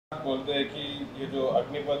आप बोलते हैं कि ये जो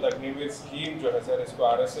अग्निपथ अग्निवीर स्कीम जो है सर इसको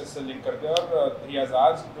आरएसएस से लिंक करते हैं और he has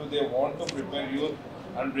asked do they want to prepare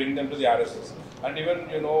youth and bring them to the RSS and even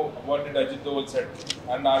you know what did Ajit Doval said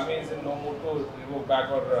and army is in no mood to revoke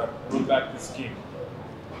back or roll back this scheme.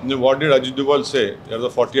 What did Ajit Doval say? There was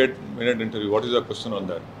a 48-minute interview. What is the question on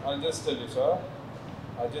that? I'll just tell you, sir.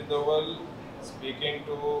 Ajit Doval speaking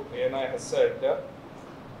to ANI has said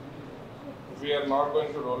we are not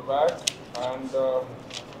going to roll back and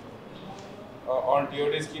on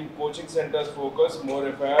TOD scheme coaching centers focus, more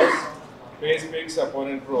affairs, pace picks,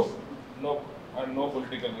 opponent probe. No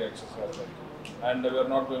political reactions and we are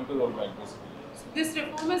not going to roll back this. This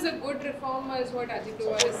reform is a good reform is what Ajit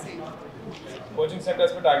Doval is saying. Coaching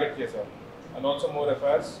centers पे target किया sir and also more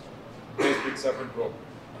affairs, pace picks up and probe.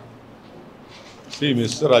 See,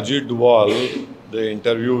 Mr. Ajit Doval, the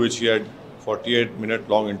interview which he had, 48-minute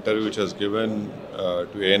long interview which has given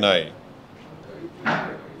to ANI,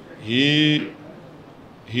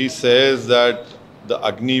 he says that the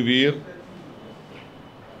Agniveer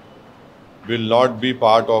will not be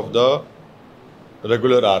part of the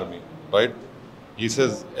regular army, right? He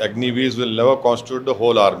says Agniveers will never constitute the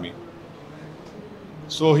whole army.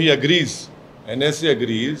 So he agrees, NSA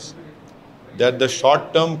agrees that the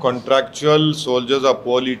short-term contractual soldiers are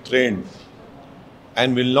poorly trained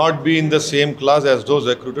and will not be in the same class as those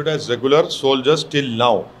recruited as regular soldiers till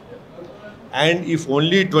now. And if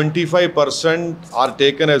only 25% are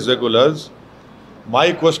taken as regulars,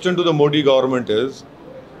 my question to the Modi government is,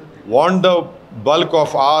 won't the bulk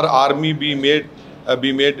of our army be made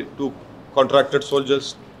to contracted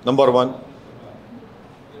soldiers? Number one.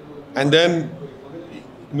 And then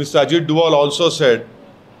Mr. Ajit Doval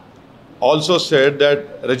also said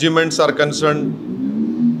that regiments are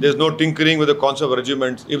concerned, there's no tinkering with the concept of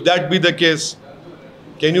regiments. If that be the case,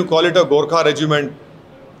 can you call it a Gorkha regiment?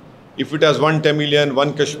 If it has one Tamilian,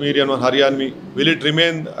 one Kashmirian, one Haryanvi, will it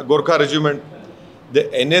remain a Gorkha regiment? The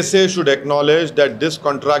NSA should acknowledge that this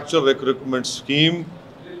contractual recruitment scheme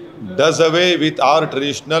does away with our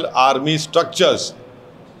traditional army structures.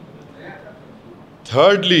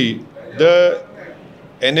 Thirdly, the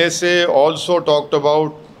NSA also talked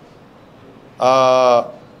about,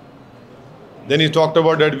 then he talked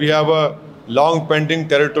about that we have a long pending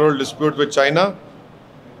territorial dispute with China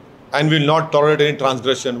and will not tolerate any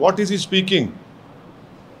transgression. What is he speaking?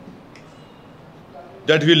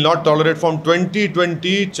 That will not tolerate. From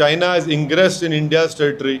 2020, China has ingressed in India's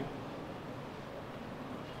territory.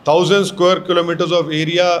 1,000 square kilometers of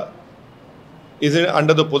area is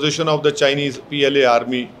under the possession of the Chinese PLA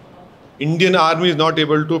army. Indian army is not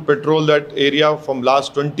able to patrol that area from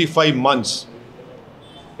last 25 months.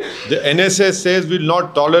 The NSA says will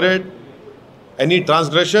not tolerate any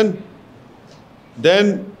transgression.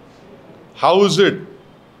 Then how is it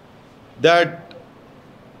that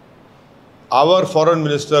our foreign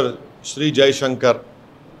minister, Shri Jaishankar,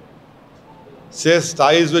 says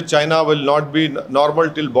ties with China will not be normal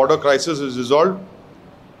till border crisis is resolved?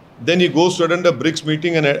 Then he goes to attend a BRICS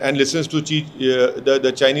meeting and listens to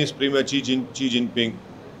the Chinese Premier Xi Jinping.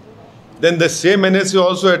 Then the same NSA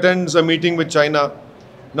also attends a meeting with China.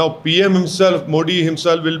 Now PM himself, Modi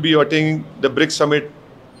himself will be attending the BRICS summit.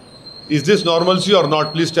 Is this normalcy or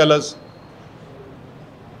not? Please tell us.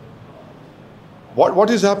 What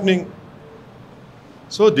is happening?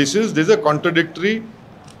 So this is a contradictory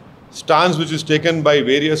stance which is taken by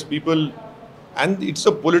various people, and it's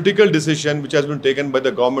a political decision which has been taken by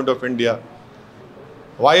the government of India.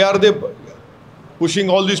 Why are they pushing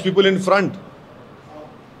all these people in front?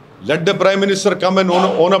 Let the Prime Minister come and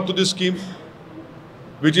own up to this scheme,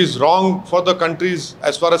 which is wrong for the countries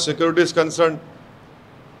as far as security is concerned,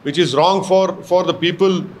 which is wrong for the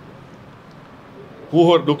people who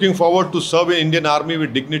are looking forward to serve in Indian Army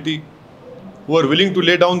with dignity, who are willing to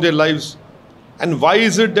lay down their lives. And why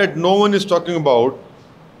is it that no one is talking about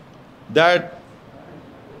that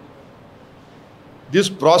this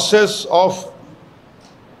process of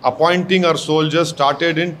appointing our soldiers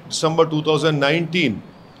started in December 2019.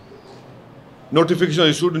 Notification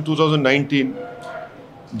issued in 2019.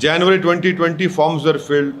 January 2020 forms were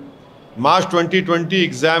filled. March 2020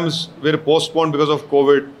 exams were postponed because of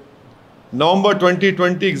COVID. November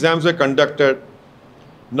 2020 exams were conducted.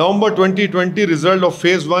 November 2020 result of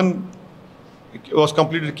phase 1 was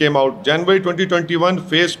completed, came out. January 2021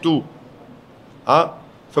 phase 2.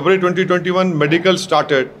 February 2021 medical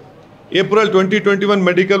started. April 2021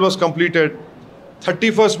 medical was completed.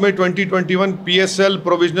 31st May 2021 PSL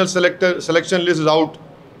provisional selection list is out.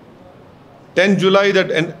 10 July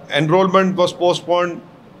that enrollment was postponed.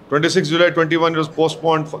 26 July 21 it was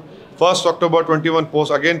postponed. 1st October 21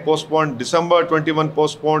 again postponed. December 21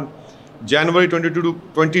 postponed. January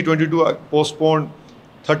 2022 postponed.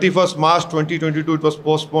 31st March 2022 it was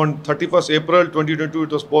postponed. 31st April 2022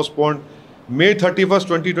 it was postponed. May 31st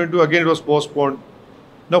 2022 again it was postponed.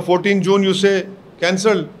 Now 14 June you say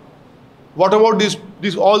cancelled. What about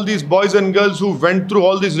all these boys and girls who went through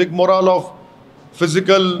all this rigmarole of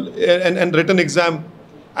physical and written exam,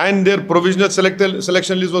 and their provisional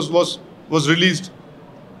selection list was released?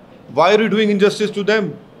 Why are you doing injustice to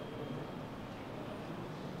them?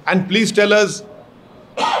 And please tell us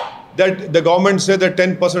that the government said that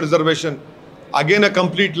 10% reservation. Again, a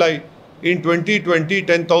complete lie. In 2020,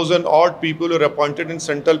 10,000 odd people were appointed in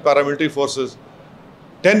central paramilitary forces.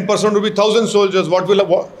 10% will be 1,000 soldiers. What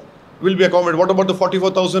will be accommodated? What about the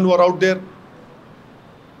 44,000 who are out there?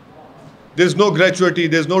 There's no gratuity,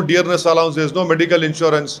 there's no dearness allowance, there's no medical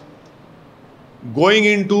insurance. Going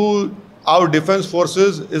into our defense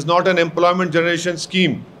forces is not an employment generation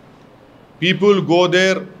scheme. People go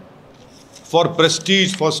there for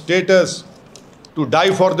prestige, for status, to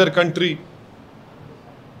die for their country.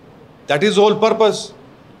 That is the whole purpose.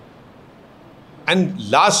 And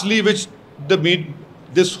lastly,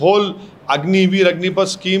 this whole Agniveer Agnipath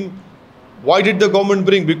scheme, why did the government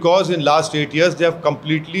bring? Because in last 8 years, they have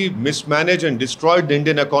completely mismanaged and destroyed the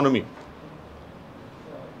Indian economy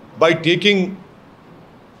by taking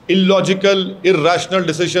illogical, irrational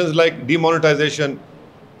decisions like demonetization,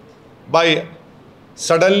 by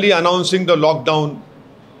suddenly announcing the lockdown,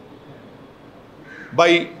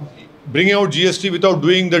 by bringing out GST without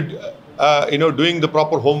doing the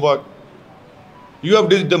proper homework.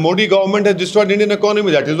 The Modi government has destroyed the Indian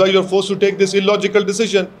economy. That is why you are forced to take this illogical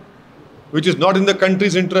decision, which is not in the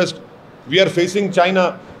country's interest. We are facing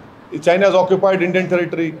China. China has occupied Indian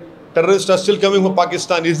territory. Terrorists are still coming from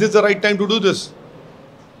Pakistan. Is this the right time to do this?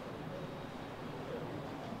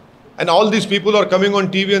 And all these people are coming on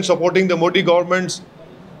TV and supporting the Modi government's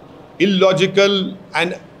illogical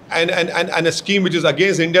and a scheme which is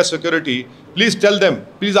against India's security. Please tell them,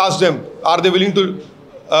 please ask them, are they willing to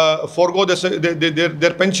forego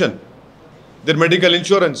their pension, their medical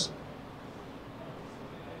insurance?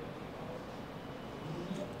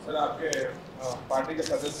 Sir, आपके party के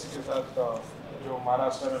सदस्य के साथ जो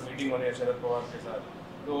महाराष्ट्र में meeting होनी है शरद पवार के साथ,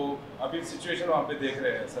 तो अभी सिचुएशन वहाँ पे देख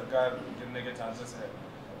रहे हैं, सरकार गिरने के चांसेस है,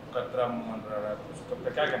 खतरा मन रहा है,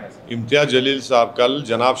 तो क्या कहना है? इम्तियाज जलील साहब कल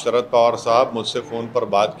जनाब शरद पवार साहब मुझसे फ़ोन पर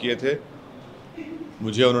बात किए थे।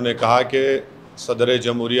 मुझे उन्होंने कहा कि सदर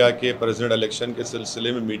जमहूरिया के प्रेसिडेंट इलेक्शन के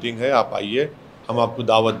सिलसिले में मीटिंग है, आप आइए, हम आपको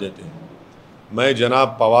दावत देते हैं। मैं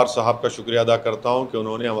जनाब पवार साहब का शुक्रिया अदा करता हूं कि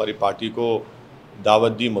उन्होंने हमारी पार्टी को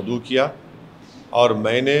दावत दी, मदऊ किया, और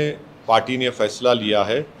पार्टी ने फ़ैसला लिया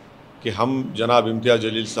है कि हम जनाब इम्तियाज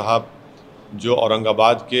जलील साहब जो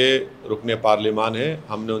औरंगाबाद के रुकने पार्लिमान हैं,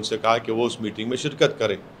 हमने उनसे कहा कि वो उस मीटिंग में शिरकत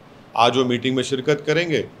करें। आज वो मीटिंग में शिरकत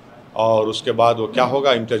करेंगे और उसके बाद वो क्या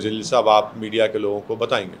होगा, इम्तियाज जलील साहब आप मीडिया के लोगों को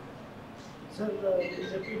बताएंगे। सर,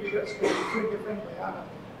 बीजेपी लीडर्स के डिफरेंट बयान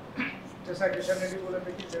आते हैं, जैसा किशन रेड्डी बोले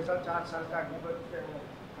थे कि जैसा 4 साल का अग्निपथ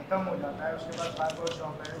खत्म हो जाता है उसके बाद 5 और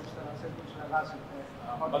जॉब है, उस तरह से कुछ लगा सकते हैं।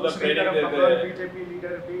 और दूसरी तरफ बीजेपी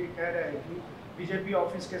लीडर भी कह रहे हैं कि बीजेपी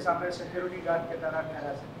ऑफिस के सामने सिक्योरिटी गार्ड की तरह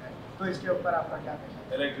ठहरा सकते हैं, तो इसके ऊपर आपका क्या कहना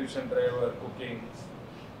है? इलेक्ट्रिशियन, ड्राइवर, कुकिंग,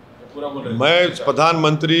 पूरा बोल रहे हैं। मैं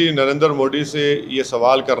प्रधानमंत्री नरेंद्र मोदी से ये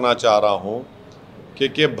सवाल करना चाह रहा हूँ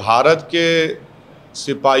कि भारत के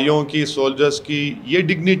सिपाहियों की, सोल्जर्स की ये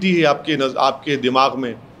डिग्निटी है आपके दिमाग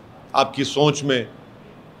में, आपकी सोच में,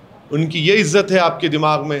 उनकी ये इज्जत है आपके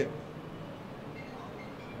दिमाग में?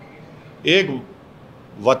 एक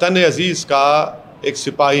वतन अजीज़ का एक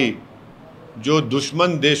सिपाही जो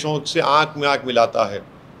दुश्मन देशों से आंख में आंख मिलाता है,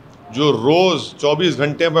 जो रोज़ 24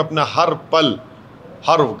 घंटे में अपना हर पल,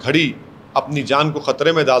 हर घड़ी अपनी जान को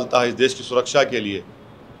ख़तरे में डालता है इस देश की सुरक्षा के लिए,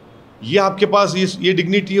 ये आपके पास ये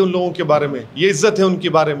डिग्निटी है उन लोगों के बारे में, ये इज़्ज़त है उनके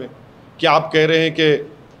बारे में कि आप कह रहे हैं कि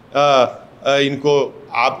इनको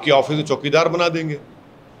आपके ऑफिस में चौकीदार बना देंगे?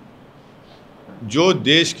 जो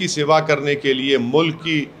देश की सेवा करने के लिए, मुल्क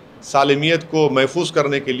की सालमियत को महफूज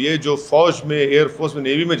करने के लिए जो फ़ौज में, एयरफोर्स में,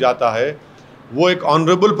 नेवी में जाता है, वो एक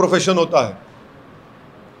ऑनरेबल प्रोफेशन होता है,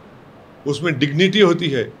 उसमें डिग्निटी होती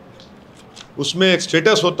है, उसमें एक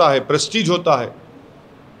स्टेटस होता है, प्रेस्टीज होता है,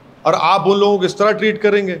 और आप उन लोगों को इस तरह ट्रीट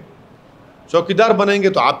करेंगे, चौकीदार बनाएंगे?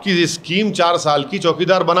 तो आपकी ये स्कीम 4 साल की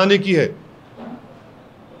चौकीदार बनाने की है,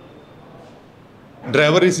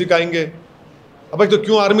 ड्राइवर ही सिखाएंगे। अब तो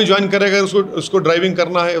क्यों आर्मी ज्वाइन करेगा? उसको ड्राइविंग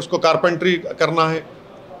करना है, उसको कारपेंट्री करना है,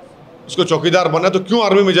 उसको चौकीदार बनना है, तो क्यों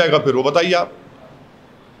आर्मी में जाएगा फिर वो, बताइए आप?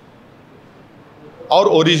 और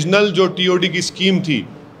ओरिजिनल जो टीओडी की स्कीम थी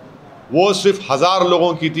वो सिर्फ 1000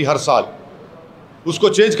 लोगों की थी हर साल, उसको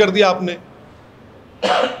चेंज कर दिया आपने।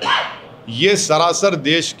 ये सरासर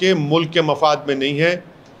देश के मुल्क के मफाद में नहीं है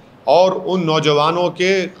और उन नौजवानों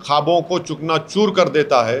के ख्वाबों को चूर कर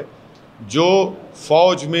देता है जो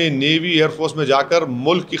फ़ौज में, नेवी, एयरफोर्स में जाकर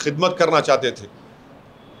मुल्क की खिदमत करना चाहते थे।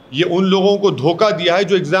 ये उन लोगों को धोखा दिया है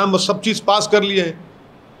जो एग्ज़ाम में सब चीज़ पास कर लिए हैं,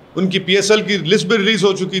 उनकी PSL की लिस्ट भी रिलीज़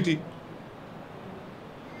हो चुकी थी।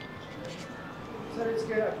 सर,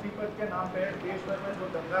 इसके अग्निपथ के नाम पे देश भर में जो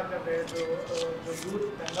दंगा कर रहे हैं, जो यूथ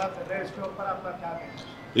दंगा कर रहे हैं, इसके ऊपर आपका क्या कहना है?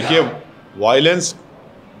 देखिए, वायलेंस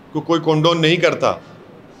को कोई कंडोन नहीं करता,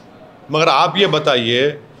 मगर आप ये बताइए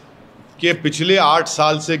कि पिछले 8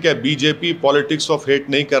 साल से क्या बीजेपी पॉलिटिक्स ऑफ हेट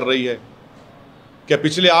नहीं कर रही है? क्या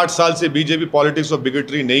पिछले 8 साल से बीजेपी पॉलिटिक्स ऑफ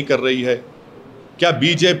बिगेटरी नहीं कर रही है? क्या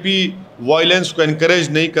बीजेपी वायलेंस को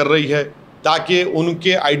एनकरेज नहीं कर रही है ताकि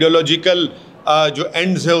उनके आइडियोलॉजिकल जो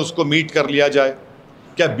एंड्स है उसको मीट कर लिया जाए?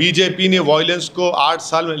 क्या बीजेपी ने वायलेंस को 8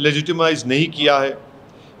 साल में लेजिटिमाइज नहीं किया है?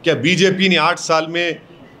 क्या बीजेपी ने 8 साल में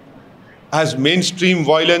has main stream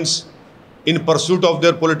violence in pursuit of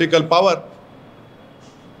their political power?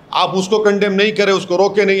 आप उसको कंडेम नहीं करें, उसको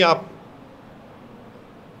रोके नहीं। आप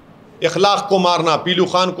इखलाक को मारना, पीलू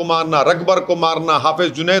खान को मारना, रकबर को मारना,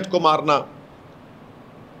 हाफिज जुनैद को मारना,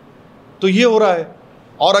 तो ये हो रहा है।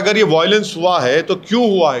 और अगर ये वायलेंस हुआ है तो क्यों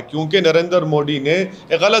हुआ है? क्योंकि नरेंद्र मोदी ने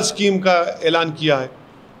एक गलत स्कीम का ऐलान किया है।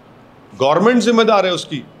 गवर्नमेंट जिम्मेदार है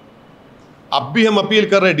उसकी। अब भी हम अपील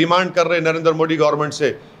कर रहे हैं, डिमांड कर रहे हैं नरेंद्र मोदी गवर्नमेंट से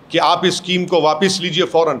कि आप इस स्कीम को वापस लीजिए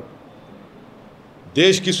फ़ौरन।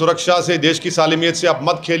 देश की सुरक्षा से, देश की सालिमियत से आप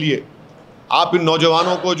मत खेलिए। आप इन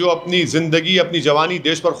नौजवानों को जो अपनी ज़िंदगी, अपनी जवानी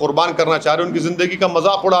देश पर कुर्बान करना चाह रहे हैं, उनकी ज़िंदगी का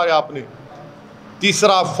मजाक उड़ाया आपने।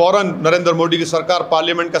 तीसरा, आप फ़ौरन नरेंद्र मोदी की सरकार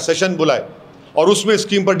पार्लियामेंट का सेशन बुलाए और उसमें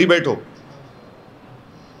स्कीम पर डिबेट हो।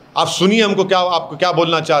 आप सुनिए हमको आपको क्या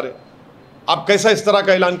बोलना चाह रहे हैं। आप कैसा इस तरह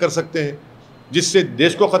का ऐलान कर सकते हैं जिससे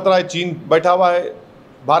देश को ख़तरा है? चीन बैठा हुआ है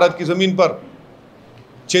भारत की ज़मीन पर,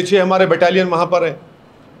 6 हमारे बटालियन वहाँ पर हैं।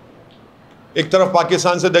 एक तरफ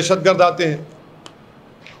पाकिस्तान से दहशतगर्द आते हैं,